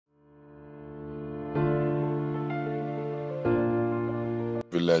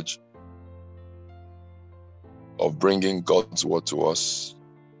privilege of bringing God's word to us.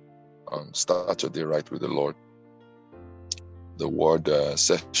 Start your day right with the Lord. The word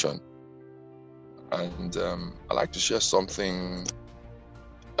session. And I'd like to share something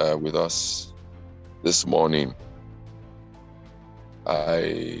with us this morning.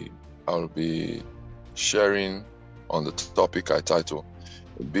 I'll be sharing on the topic I title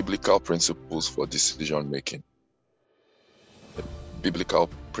Biblical Principles for Decision Making. Biblical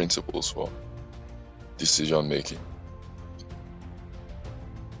Principles for Decision Making.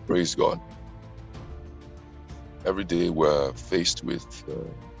 Praise God. Every day we're faced with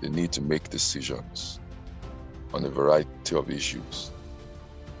the need to make decisions on a variety of issues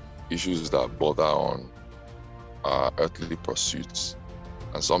that border on our earthly pursuits,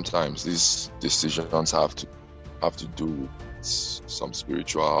 and sometimes these decisions have to do with some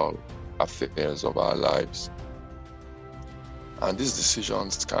spiritual affairs of our lives, and these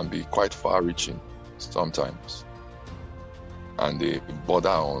decisions can be quite far-reaching sometimes, and they border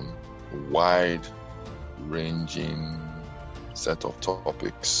on a wide-ranging set of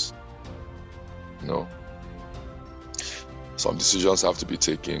topics. Some decisions have to be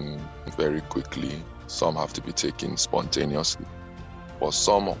taken very quickly, some have to be taken spontaneously, but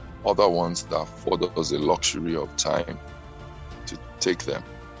some other ones that afford us the luxury of time to take them.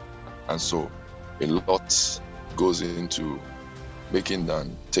 And so a lot goes into making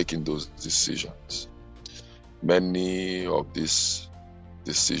and taking those decisions. Many of these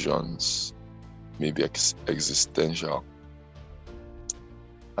decisions may be existential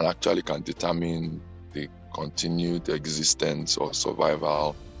and actually can determine the continued existence or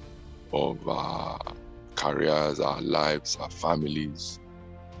survival of our careers, our lives, our families.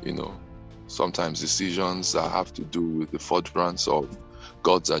 Sometimes decisions that have to do with the furtherance of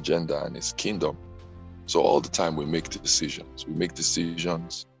God's agenda and His kingdom. So all the time we make decisions. We make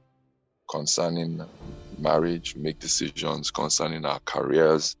decisions concerning marriage, we make decisions concerning our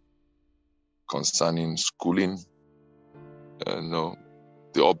careers, concerning schooling, the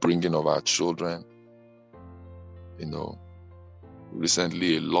upbringing of our children.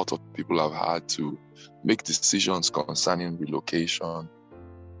 Recently a lot of people have had to make decisions concerning relocation.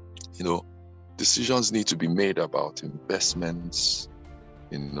 Decisions need to be made about investments.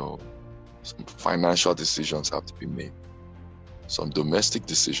 Some financial decisions have to be made. Some domestic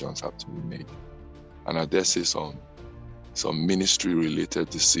decisions have to be made. And I dare say some ministry-related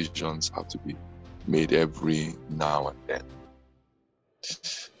decisions have to be made every now and then.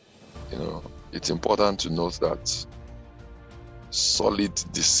 It's important to note that solid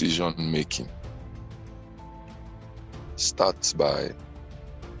decision-making starts by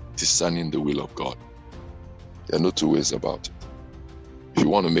discerning the will of God. There are no two ways about it. If you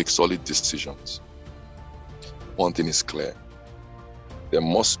want to make solid decisions, one thing is clear. There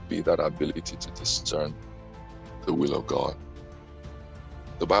must be that ability to discern the will of God.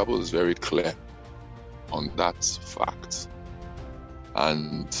 The Bible is very clear on that fact,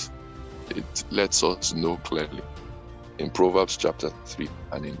 and it lets us know clearly. In Proverbs chapter 3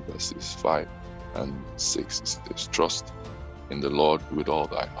 and in verses 5 and 6, it says, "Trust in the Lord with all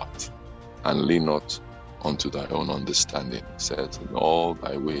thy heart, and lean not unto thy own understanding." It says, "In all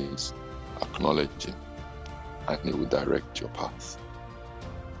thy ways acknowledge Him, and He will direct your path."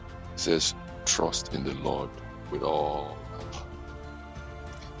 It says, "Trust in the Lord with all thy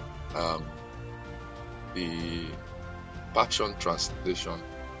heart." The Passion Translation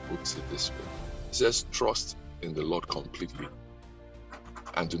puts it this way. It says, "Trust in the Lord completely,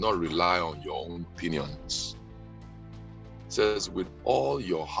 and do not rely on your own opinions." It says, "With all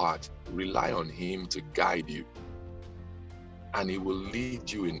your heart, rely on Him to guide you, and He will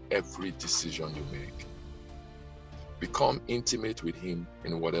lead you in every decision you make." Become intimate with Him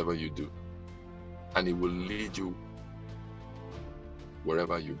in whatever you do, and He will lead you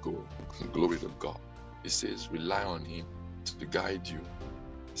wherever you go. Glory to God. It says, rely on Him to guide you.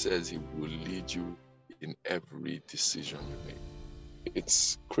 It says He will lead you in every decision you make.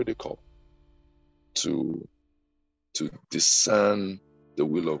 It's critical to discern the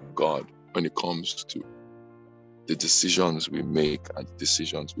will of God when it comes to the decisions we make and the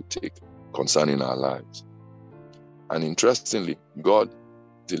decisions we take concerning our lives. And interestingly, God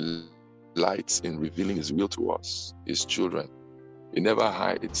delights in revealing His will to us, His children. He never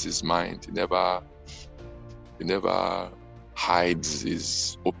hides His mind. He never hides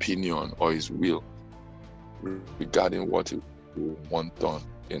His opinion or His will regarding what He will want done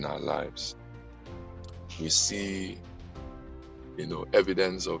in our lives. We see,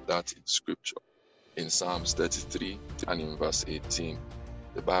 evidence of that in Scripture. In Psalms 33 and in verse 18,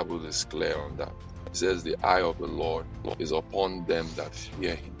 The Bible is clear on that. It says the eye of the Lord is upon them that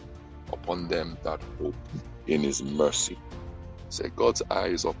fear him, upon them that hope in his mercy. Say God's eye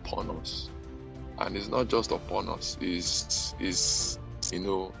is upon us. And it's not just upon us, is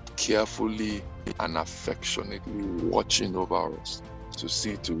carefully and affectionately watching over us to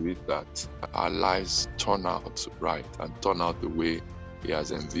see to it that our lives turn out right and turn out the way he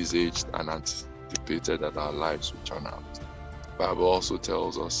has envisaged and anticipated that our lives will turn out. The Bible also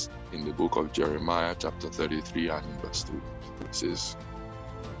tells us in the book of Jeremiah chapter 33 and in verse 3, it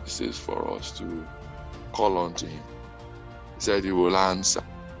says for us to call unto him. He said he will answer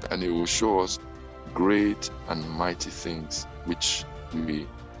and he will show us great and mighty things which we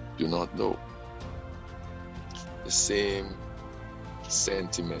do not know. The same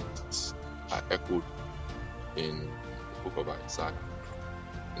sentiments are echoed in the book of Isaiah.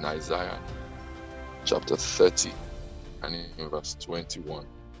 In Isaiah chapter 30 and in verse 21,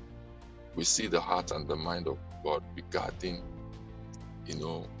 we see the heart and the mind of God regarding,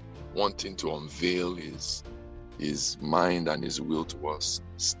 wanting to unveil his mind and his will to us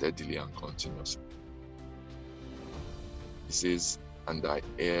steadily and continuously. He says, and thy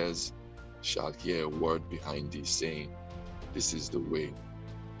ears shall hear a word behind thee, saying, this is the way,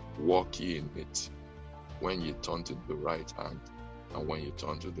 walk ye in it, when ye turn to the right hand and when ye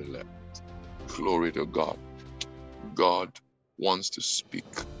turn to the left. Glory to God. God wants to speak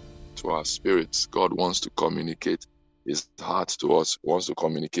to our spirits. God wants to communicate his heart to us, wants to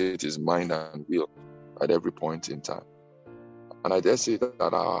communicate his mind and will at every point in time. And I dare say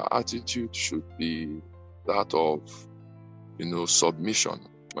that our attitude should be that of submission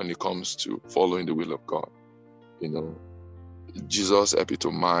when it comes to following the will of God. Jesus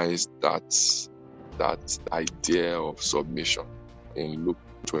epitomized that idea of submission in Luke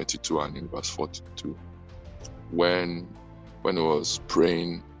 22 and in verse 42 when he was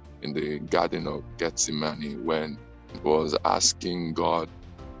praying in the Garden of Gethsemane, when he was asking God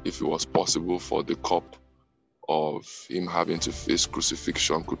if it was possible for the cup of him having to face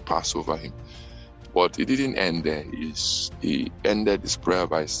crucifixion could pass over him. But he didn't end there. He ended his prayer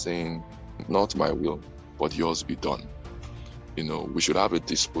by saying, not my will, but yours be done. We should have a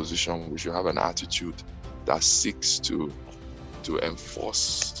disposition, we should have an attitude that seeks to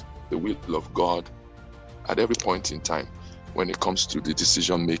enforce the will of God at every point in time when it comes to the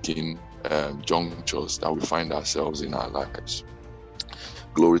decision-making junctures that we find ourselves in our lives.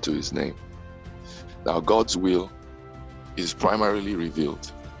 Glory to his name. Now, God's will is primarily revealed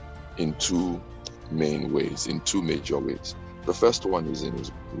in two main ways, in two major ways. The first one is in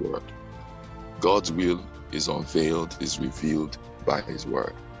his word. God's will is unveiled, is revealed by his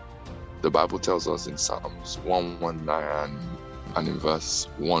word. The Bible tells us in Psalms 119 and in verse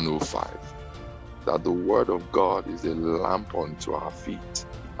 105 that the word of God is a lamp unto our feet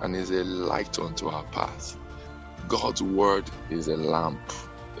and is a light unto our path. God's word is a lamp.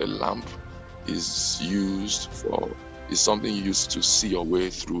 A lamp is something used to see your way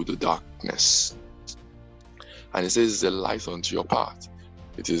through the darkness. And it says it's a light unto your path.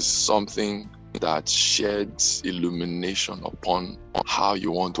 It is something that sheds illumination upon how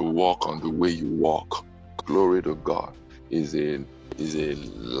you want to walk on the way you walk. Glory to God. Is a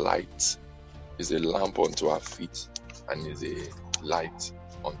light, is a lamp unto our feet, and is a light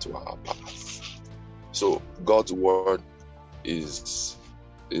unto our path. So God's word is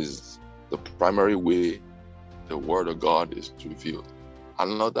the primary way the word of God is revealed.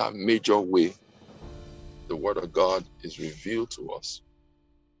 Another major way the word of God is revealed to us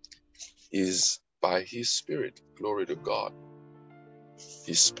is by his Spirit. Glory to God.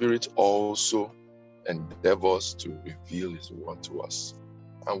 His Spirit also endeavors to reveal his word to us.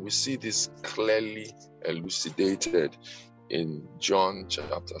 And we see this clearly elucidated in John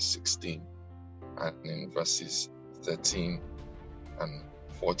chapter 16 and in verses 13 and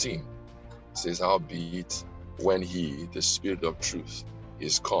 14. It says, howbeit, when he, the Spirit of truth,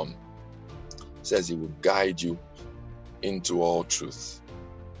 is come, says he will guide you into all truth.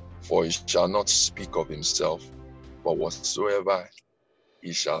 For he shall not speak of himself, but whatsoever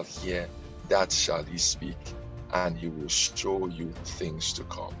he shall hear, that shall he speak, and he will show you things to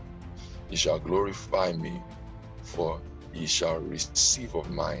come. He shall glorify me, for he shall receive of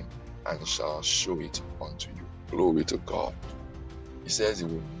mine, and shall show it unto you. Glory to God. He says he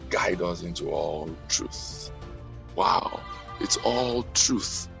will guide us into all truth. Wow, it's all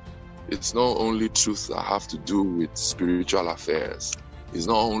truth. It's not only truth that have to do with spiritual affairs. It's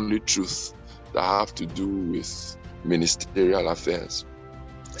not only truth that have to do with ministerial affairs.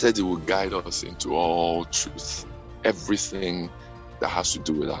 He said he will guide us into all truth. Everything that has to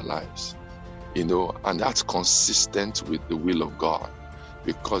do with our lives. And that's consistent with the will of God.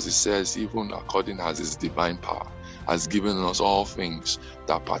 because it says, even according as his divine power has given us all things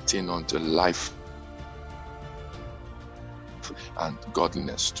that pertain unto life and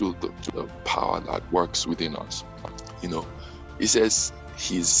godliness, to the power that works within us. It says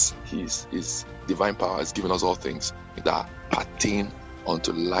his divine power has given us all things that pertain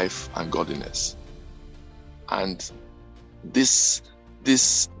unto life and godliness. And this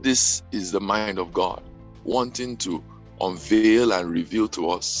is the mind of God, wanting to unveil and reveal to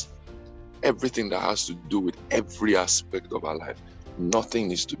us everything that has to do with every aspect of our life.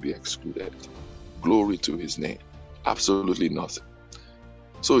 Nothing is to be excluded. Glory to his name. Absolutely nothing.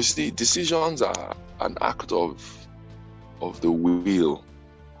 So you see, decisions are an act of the will.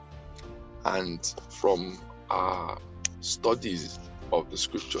 And from our studies of the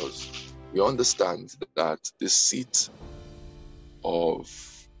scriptures, we understand that the seat of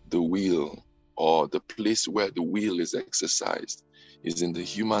the will, or the place where the will is exercised, is in the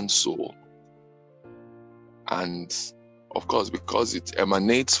human soul. And of course, because it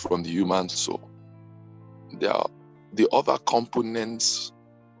emanates from the human soul, there are the other components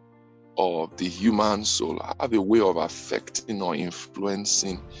of the human soul have a way of affecting or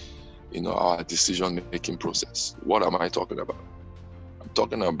influencing our decision-making process. What am I talking about? I'm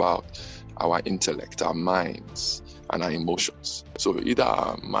talking about our intellect, our minds, and our emotions. So either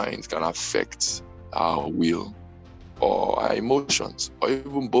our minds can affect our will, or our emotions, or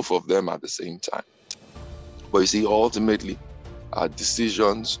even both of them at the same time. But you see, ultimately, our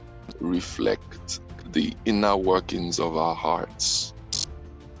decisions reflect the inner workings of our hearts.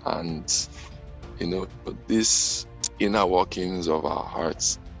 And these inner workings of our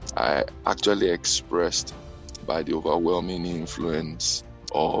hearts are actually expressed by the overwhelming influence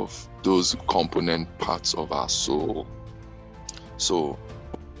of those component parts of our soul. So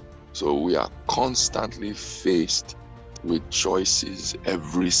we are constantly faced with choices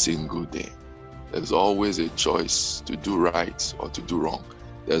every single day. There's always a choice to do right or to do wrong.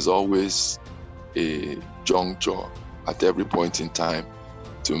 There's always a juncture at every point in time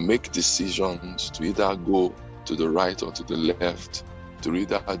to make decisions, to either go to the right or to the left, to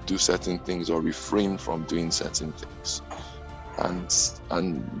either do certain things or refrain from doing certain things. And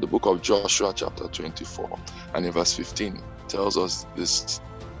the book of Joshua chapter 24 and in verse 15 tells us this,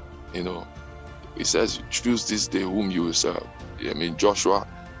 it says, choose this day whom you will serve. Joshua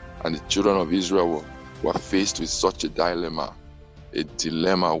and the children of Israel were faced with such a dilemma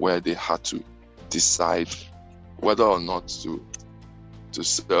where they had to decide whether or not to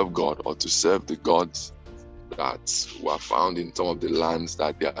serve God or to serve the gods that were found in some of the lands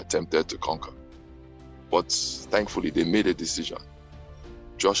that they attempted to conquer. But thankfully, they made a decision.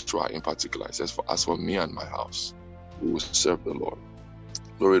 Joshua in particular says, as for me and my house, we will serve the Lord.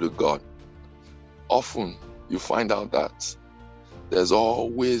 Glory to God. Often you find out that there's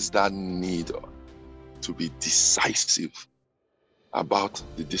always that need to be decisive about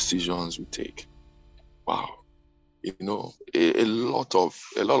the decisions we take. Wow. A lot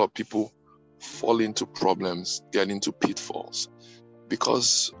of people fall into problems, get into pitfalls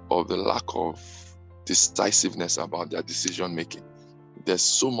because of the lack of decisiveness about their decision making. There's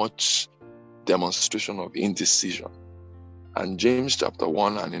so much demonstration of indecision. And James chapter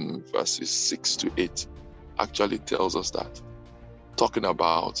 1 and in verses 6 to 8 actually tells us that, talking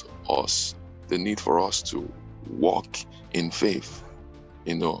about us, the need for us to walk in faith,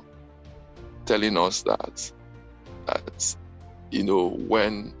 telling us that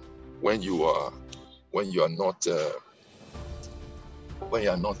when you are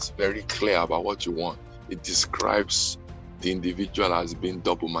not very clear about what you want, it describes the individual as being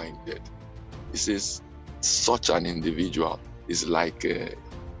double-minded. It says such an individual is like the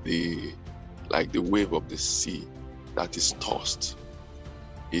wave of the sea that is tossed.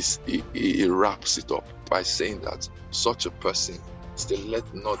 It wraps it up by saying that such a person, still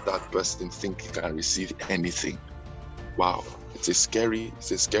let not that person think he can receive anything. Wow, it's a scary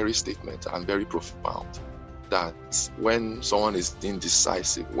statement and very profound. That when someone is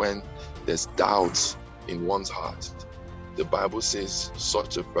indecisive, when there's doubts in one's heart, the Bible says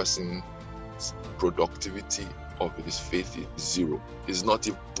such a person's productivity of his faith is zero. It's not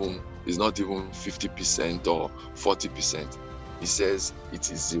even 50% or 40%. He says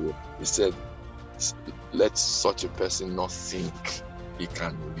it is zero. He said, let such a person not think he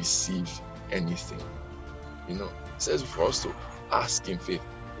can receive anything. It says for us to ask in faith.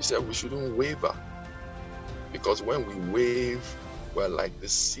 He said we shouldn't waver, because when we wave, we're like the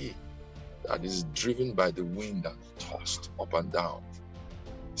sea that is driven by the wind and tossed up and down.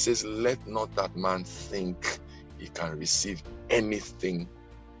 He says, let not that man think he can receive anything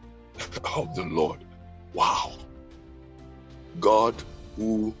of the Lord. Wow. God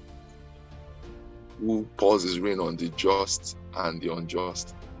who pours his rain on the just and the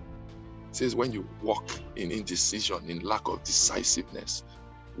unjust. It says when you walk in indecision, in lack of decisiveness,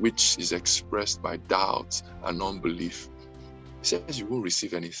 which is expressed by doubt and unbelief, it says you won't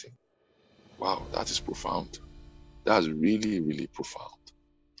receive anything. Wow, that is profound. That's really, really profound.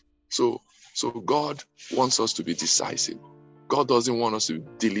 So God wants us to be decisive. God doesn't want us to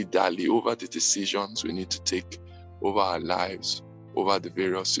dilly-dally over the decisions we need to take over our lives, over the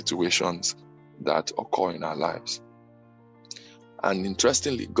various situations that occur in our lives. And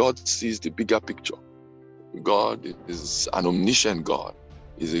interestingly, God sees the bigger picture. God is an omniscient God.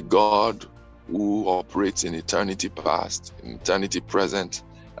 He's a God who operates in eternity past, in eternity present,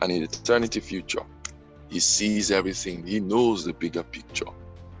 and in eternity future. He sees everything. He knows the bigger picture.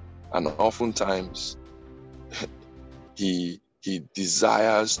 And oftentimes, he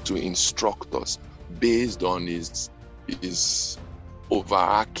desires to instruct us based on his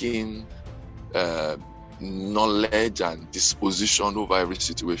overarching knowledge and disposition over every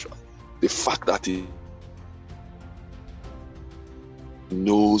situation. The fact that he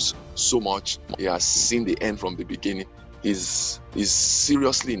knows so much, he has seen the end from the beginning, is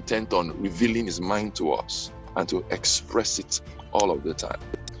seriously intent on revealing his mind to us and to express it all of the time.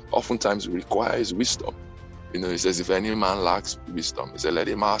 Oftentimes it requires wisdom. He says, if any man lacks wisdom, he said, let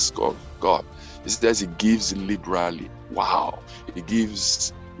him ask of God. He says he gives liberally. Wow. He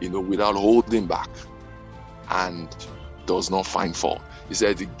gives, without holding back, and does not find fault. He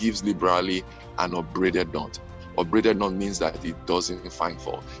said he gives liberally and upbraided not. Upbraided not means that he doesn't find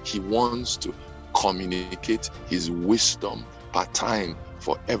fault. He wants to communicate his wisdom per time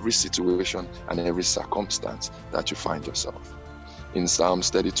for every situation and every circumstance that you find yourself. In Psalms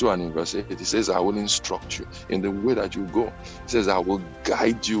 32 and in verse 8, he says, I will instruct you in the way that you go. He says, I will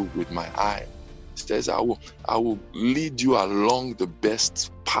guide you with my eye. He says, I will lead you along the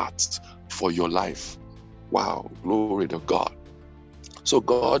best paths for your life. Wow, glory to God. So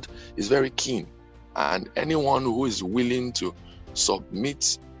God is very keen, and anyone who is willing to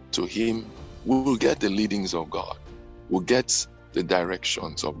submit to him will get the leadings of God, will get the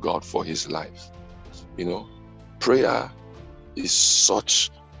directions of God for his life. Prayer is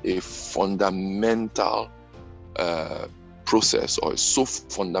such a fundamental process, or is so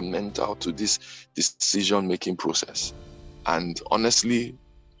fundamental to this decision-making process. And honestly,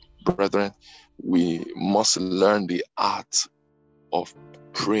 brethren, we must learn the art of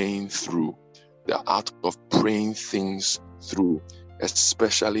praying through, the art of praying things through,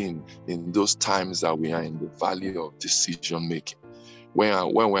 especially in those times that we are in the valley of decision-making.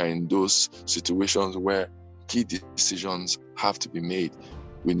 When we're in those situations where key decisions have to be made,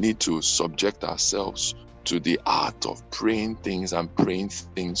 we need to subject ourselves to the art of praying things and praying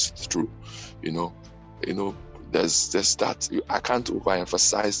things through. There's that. I can't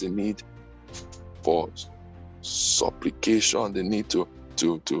overemphasize the need for supplication, the need to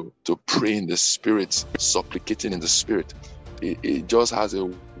pray in the Spirit, supplicating in the Spirit. It just has a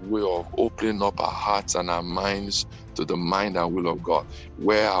way of opening up our hearts and our minds to the mind and will of God,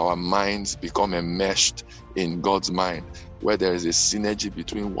 where our minds become enmeshed in God's mind, where there is a synergy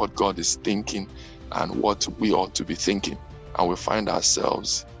between what God is thinking and what we ought to be thinking. And we find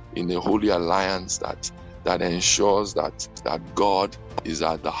ourselves in a holy alliance that ensures that God is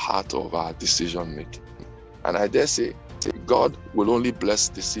at the heart of our decision making. And I dare say, God will only bless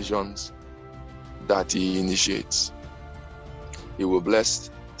decisions that he initiates. He will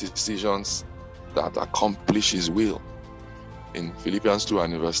bless decisions that accomplish his will. In Philippians 2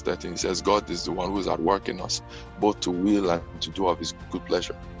 and in verse 13, it says, God is the one who is at work in us, both to will and to do of his good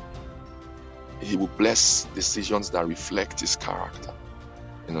pleasure. He will bless decisions that reflect his character.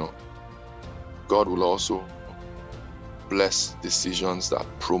 God will also bless decisions that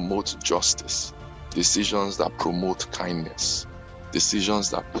promote justice, decisions that promote kindness,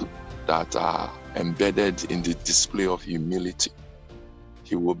 decisions that are embedded in the display of humility.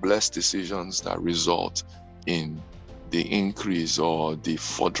 He will bless decisions that result in the increase or the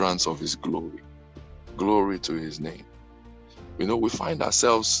furtherance of his glory. Glory to his name. We find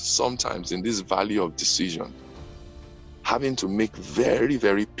ourselves sometimes in this valley of decision, having to make very,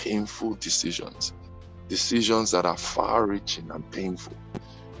 very painful decisions that are far-reaching and painful.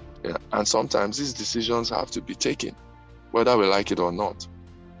 Yeah. And sometimes these decisions have to be taken, whether we like it or not.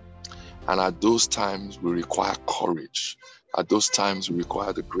 And at those times, we require courage. At those times, we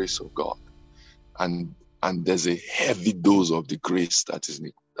require the grace of God. And there's a heavy dose of the grace that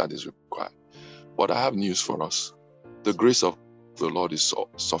is required. But I have news for us. The grace of the Lord is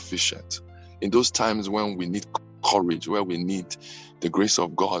sufficient. In those times when we need courage, where we need the grace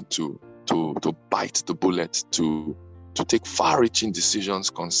of God to bite the bullet, to to take far-reaching decisions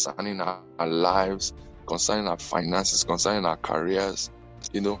concerning our lives, concerning our finances, concerning our careers.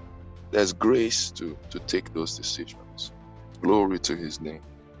 There's grace to take those decisions. Glory to his name.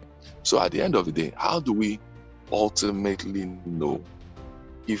 So at the end of the day, how do we ultimately know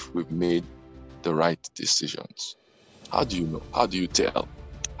if we've made the right decisions? How do you know? How do you tell?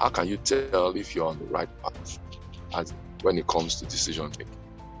 How can you tell if you're on the right path when it comes to decision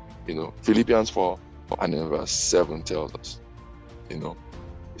making? Philippians 4 and verse 7 tells us, it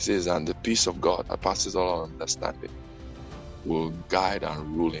says, and the peace of God that passes all understanding will guide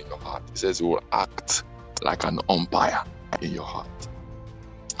and rule in your heart. It says it will act like an umpire in your heart.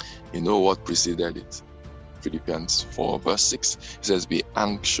 You know what preceded it? Philippians 4 verse 6. It says, be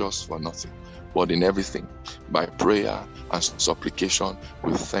anxious for nothing, but in everything, by prayer and supplication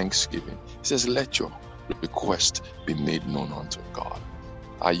with thanksgiving. It says, let your request be made known unto God.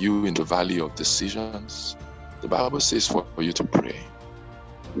 Are you in the valley of decisions? The Bible says for you to pray.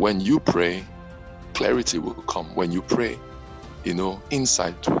 When you pray, clarity will come. When you pray,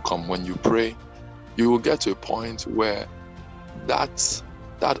 insight will come. When you pray, you will get to a point where that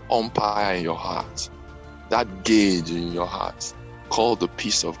umpire in your heart, that gauge in your heart called the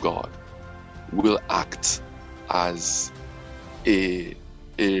peace of God, will act as a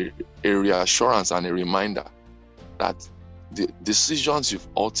reassurance and a reminder that the decisions you've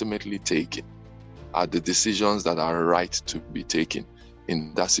ultimately taken are the decisions that are right to be taken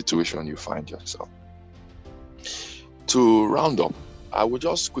in that situation you find yourself. To round up, I will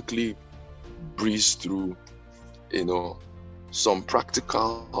just quickly breeze through, some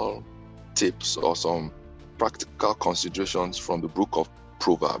practical tips or some practical considerations from the book of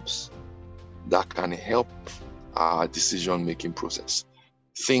Proverbs that can help our decision-making process.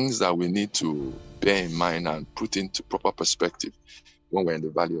 Things that we need to bear in mind and put into proper perspective when we're in the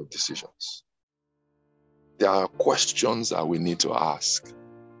valley of decisions. There are questions that we need to ask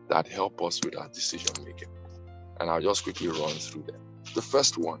that help us with our decision-making. And I'll just quickly run through them. The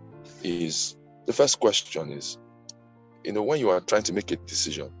first question is, when you are trying to make a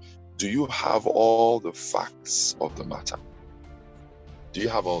decision, do you have all the facts of the matter? Do you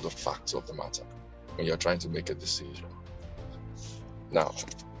have all the facts of the matter when you're trying to make a decision? Now,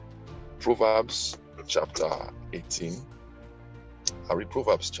 Proverbs chapter 18. I'll read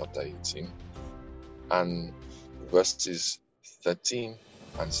Proverbs chapter 18 and verses 13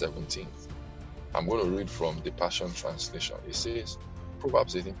 and 17. I'm going to read from the Passion Translation. It says,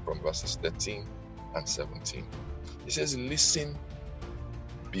 Proverbs 18 from verses 13 and 17. It says, listen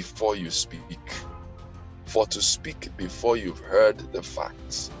before you speak, for to speak before you've heard the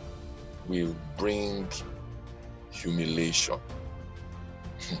facts will bring humiliation.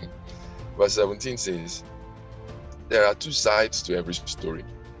 Verse 17 says, there are two sides to every story.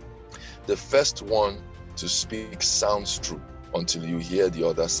 The first one to speak sounds true until you hear the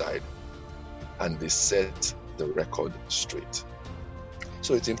other side, and they set the record straight.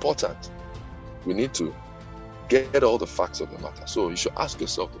 So it's important. We need to get all the facts of the matter. So you should ask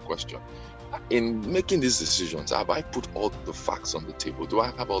yourself the question, in making these decisions, have I put all the facts on the table? Do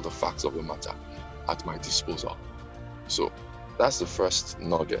I have all the facts of the matter at my disposal? So that's the first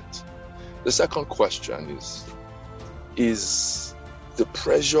nugget. The second question is the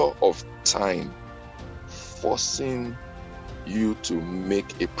pressure of time forcing you to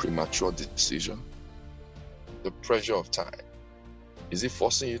make a premature decision? The pressure of time, is it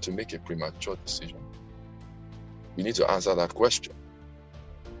forcing you to make a premature decision? We need to answer that question.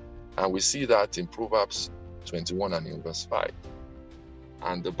 And we see that in Proverbs 21 and in verse 5.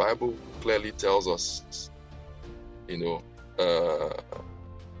 And the Bible clearly tells us,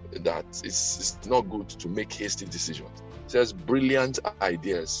 that it's not good to make hasty decisions. It says brilliant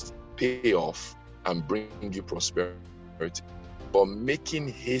ideas pay off and bring you prosperity. But making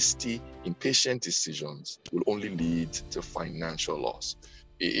hasty, impatient decisions will only lead to financial loss.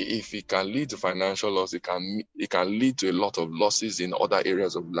 If it can lead to financial loss, it can lead to a lot of losses in other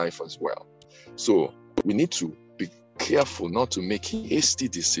areas of life as well. So we need to be careful not to make hasty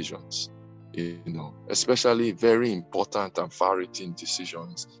decisions, especially very important and far-reaching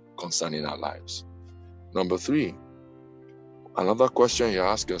decisions concerning our lives. Number 3, another question you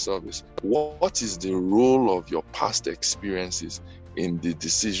ask yourself is, what is the role of your past experiences in the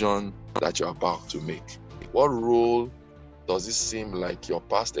decision that you're about to make? What role does it seem like your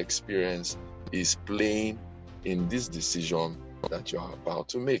past experience is playing in this decision that you're about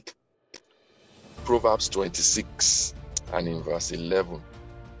to make? Proverbs 26 and in verse 11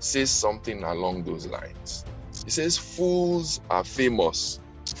 says something along those lines. It says, fools are famous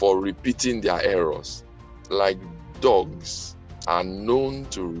for repeating their errors, like dogs are known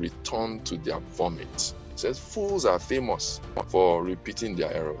to return to their vomit. says, fools are famous for repeating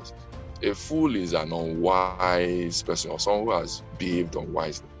their errors. A fool is an unwise person, or someone who has behaved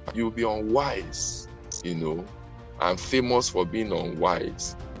unwisely. You'll be unwise, and famous for being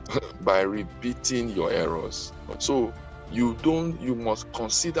unwise by repeating your errors. So you must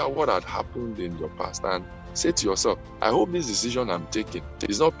consider what had happened in your past and say to yourself, I hope this decision I'm taking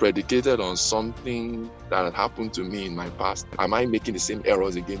is not predicated on something that had happened to me in my past. Am I making the same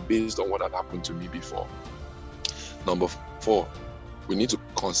errors again based on what had happened to me before? Number 4, we need to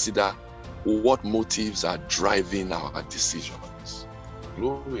consider what motives are driving our decisions.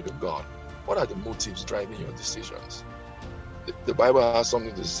 Glory to God. What are the motives driving your decisions? The Bible has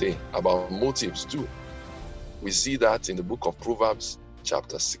something to say about motives too. We see that in the book of Proverbs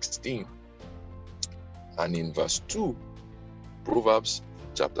chapter 16 and in verse 2. Proverbs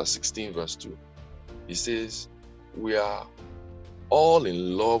chapter 16 verse 2. It says, we are all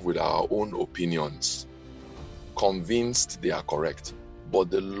in love with our own opinions, convinced they are correct, but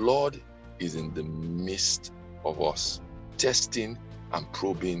the Lord is in the midst of us, testing and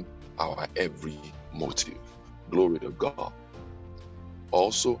probing our every motive. Glory to God.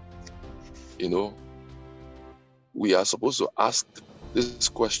 Also, we are supposed to ask this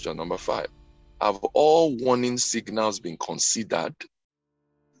question, number 5. Have all warning signals been considered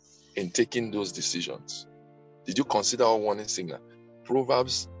in taking those decisions? Did you consider all warning signals?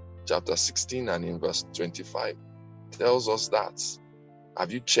 Proverbs chapter 16 and in verse 25 tells us that.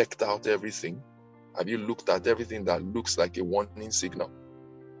 Have you checked out everything? Have you looked at everything that looks like a warning signal?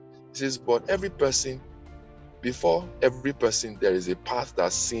 It says, but before every person, there is a path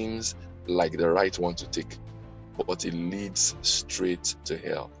that seems like the right one to take, but it leads straight to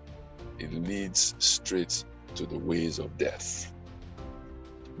hell. It leads straight to the ways of death.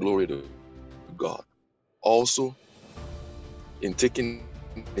 Glory to God. Also, in taking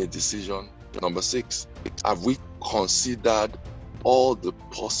a decision, number 6, have we considered all the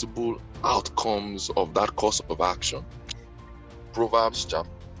possible outcomes of that course of action? Proverbs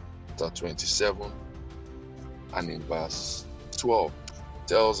chapter 27 and in verse 12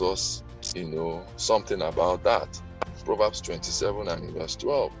 tells us, something about that. Proverbs 27 and in verse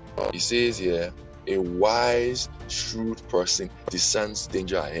 12. It says here, a wise, shrewd person discerns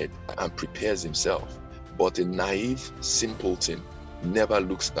danger ahead and prepares himself, but a naive simpleton never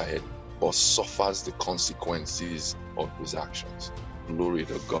looks ahead but suffers the consequences of his actions. Glory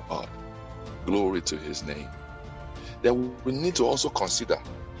to God. Glory to his name. Then we need to also consider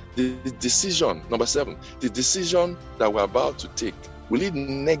the decision, number 7, the decision that we're about to take. Will it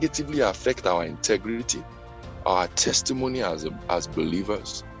negatively affect our integrity, our testimony as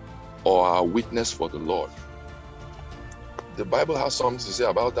believers, or our witness for the Lord? The Bible has something to say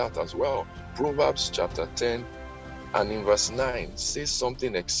about that as well. Proverbs chapter 10 and in verse 9 says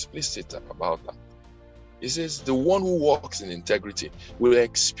something explicit about that. It says, the one who walks in integrity will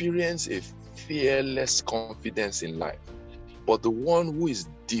experience a fearless confidence in life, but the one who is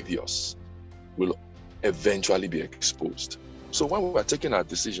devious will eventually be exposed. So when we are taking our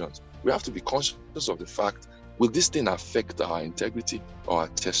decisions, we have to be conscious of the fact, will this thing affect our integrity or our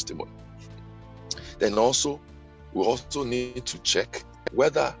testimony? Then also, we also need to check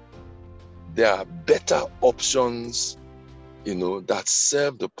whether there are better options, that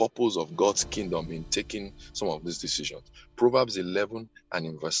serve the purpose of God's kingdom in taking some of these decisions. Proverbs 11 and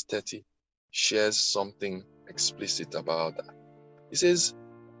in verse 30 shares something explicit about that. It says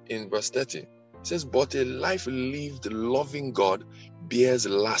in verse 30, it says, but a life lived loving God bears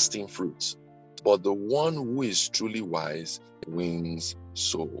lasting fruits, but the one who is truly wise wins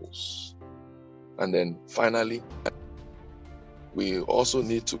souls. And then finally, we also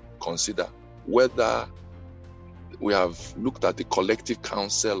need to consider whether we have looked at the collective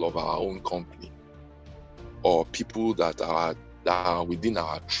counsel of our own company or people that are within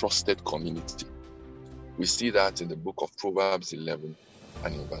our trusted community. We see that in the book of Proverbs 11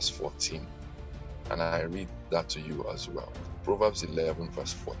 and in verse 14. And I read that to you as well. Proverbs 11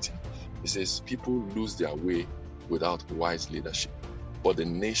 verse 14. It says, people lose their way without wise leadership, but the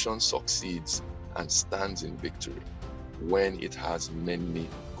nation succeeds and stands in victory when it has many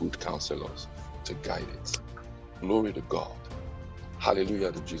good counselors to guide it. Glory to God.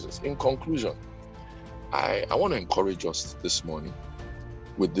 Hallelujah to Jesus. In conclusion, I want to encourage us this morning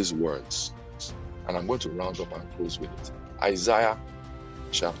with these words, and I'm going to round up and close with it.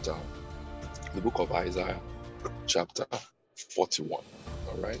 The book of Isaiah, chapter 41.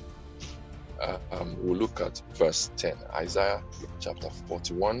 All right. We'll look at verse 10. Isaiah chapter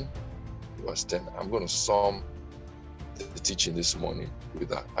 41, verse 10. I'm going to sum the teaching this morning with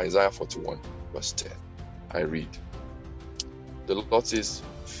that. Isaiah 41, verse 10. I read. The Lord says,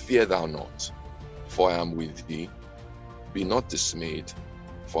 fear thou not, for I am with thee. Be not dismayed,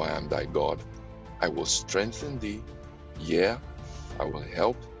 for I am thy God. I will strengthen thee. Yea, I will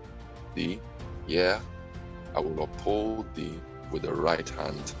help thee. Yea, I will uphold thee with the right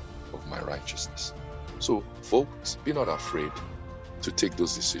hand of my righteousness. So, folks, be not afraid to take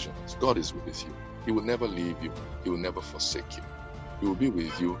those decisions. God is with you. He will never leave you. He will never forsake you. He will be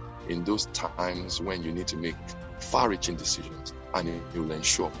with you in those times when you need to make far-reaching decisions, and He will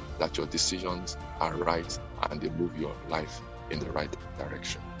ensure that your decisions are right and they move your life in the right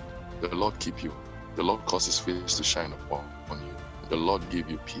direction. The Lord keep you. The Lord cause His face to shine upon you. The Lord give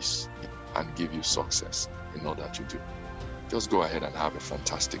you peace and give you success in all that you do. Just go ahead and have a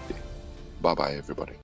fantastic day. Bye-bye, everybody.